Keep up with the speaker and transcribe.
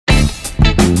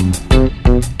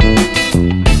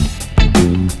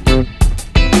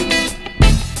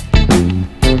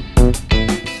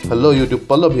Hello YouTube,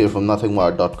 Pallab here from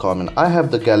nothingwire.com, and I have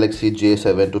the Galaxy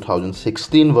J7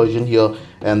 2016 version here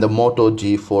and the Moto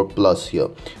G4 Plus here.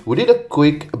 We did a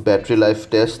quick battery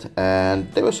life test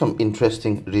and there were some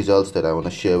interesting results that I want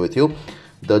to share with you.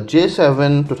 The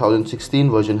J7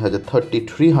 2016 version has a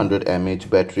 3300 mAh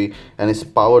battery and is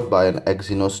powered by an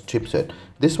Exynos chipset.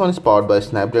 This one is powered by a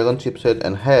Snapdragon chipset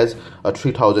and has a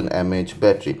 3000 mAh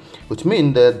battery, which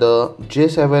means that the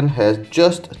J7 has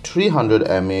just 300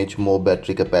 mAh more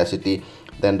battery capacity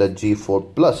than the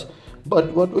G4 Plus.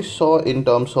 But what we saw in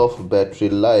terms of battery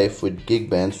life with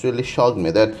Geekbench really shocked me.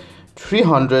 That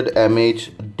 300 mAh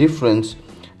difference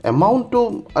amount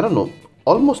to, I don't know,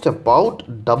 almost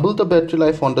about double the battery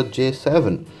life on the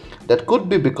J7. That could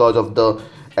be because of the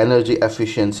energy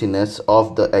efficienciness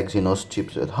of the Exynos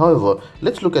chipset. However,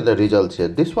 let's look at the results here.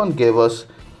 This one gave us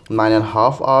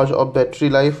 9.5 hours of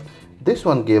battery life. This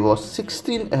one gave us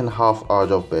 16.5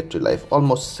 hours of battery life,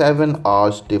 almost 7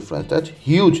 hours difference. That's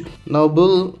huge. Now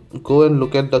we'll go and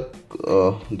look at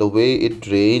the way it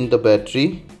drained the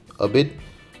battery a bit.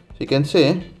 So you can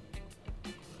say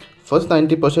first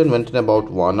 90% went in about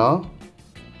 1 hour,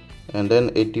 and then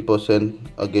 80%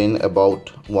 again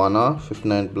about 1 hour,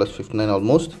 59 plus 59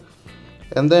 almost.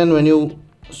 And then when you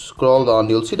scroll down,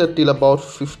 you'll see that till about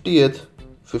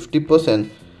 50%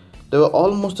 they were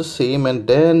almost the same, and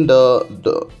then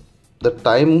the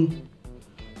time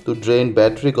to drain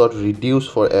battery got reduced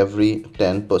for every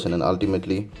 10% and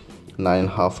ultimately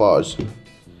 9.5 hours.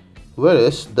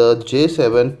 Whereas the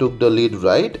J7 took the lead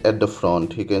right at the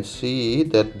front. You can see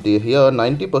that here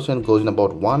 90% goes in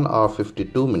about 1 hour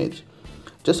 52 minutes,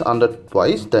 just under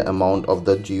twice the amount of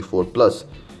the G4 Plus.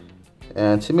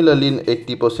 And similarly in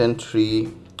 80% 3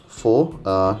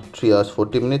 hours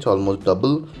 40 minutes, almost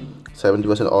double.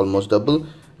 70% almost double.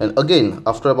 And again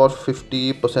after about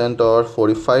 50% or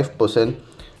 45%,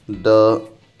 the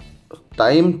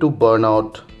time to burn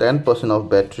out 10% of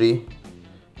battery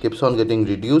keeps on getting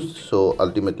reduced, so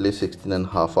ultimately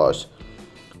 16.5 hours.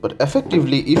 But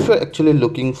effectively, if you're actually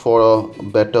looking for a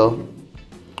better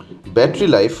battery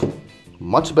life,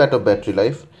 much better battery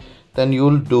life, then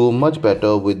you'll do much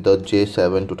better with the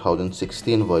J7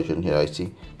 2016 version here, I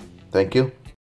see. Thank you.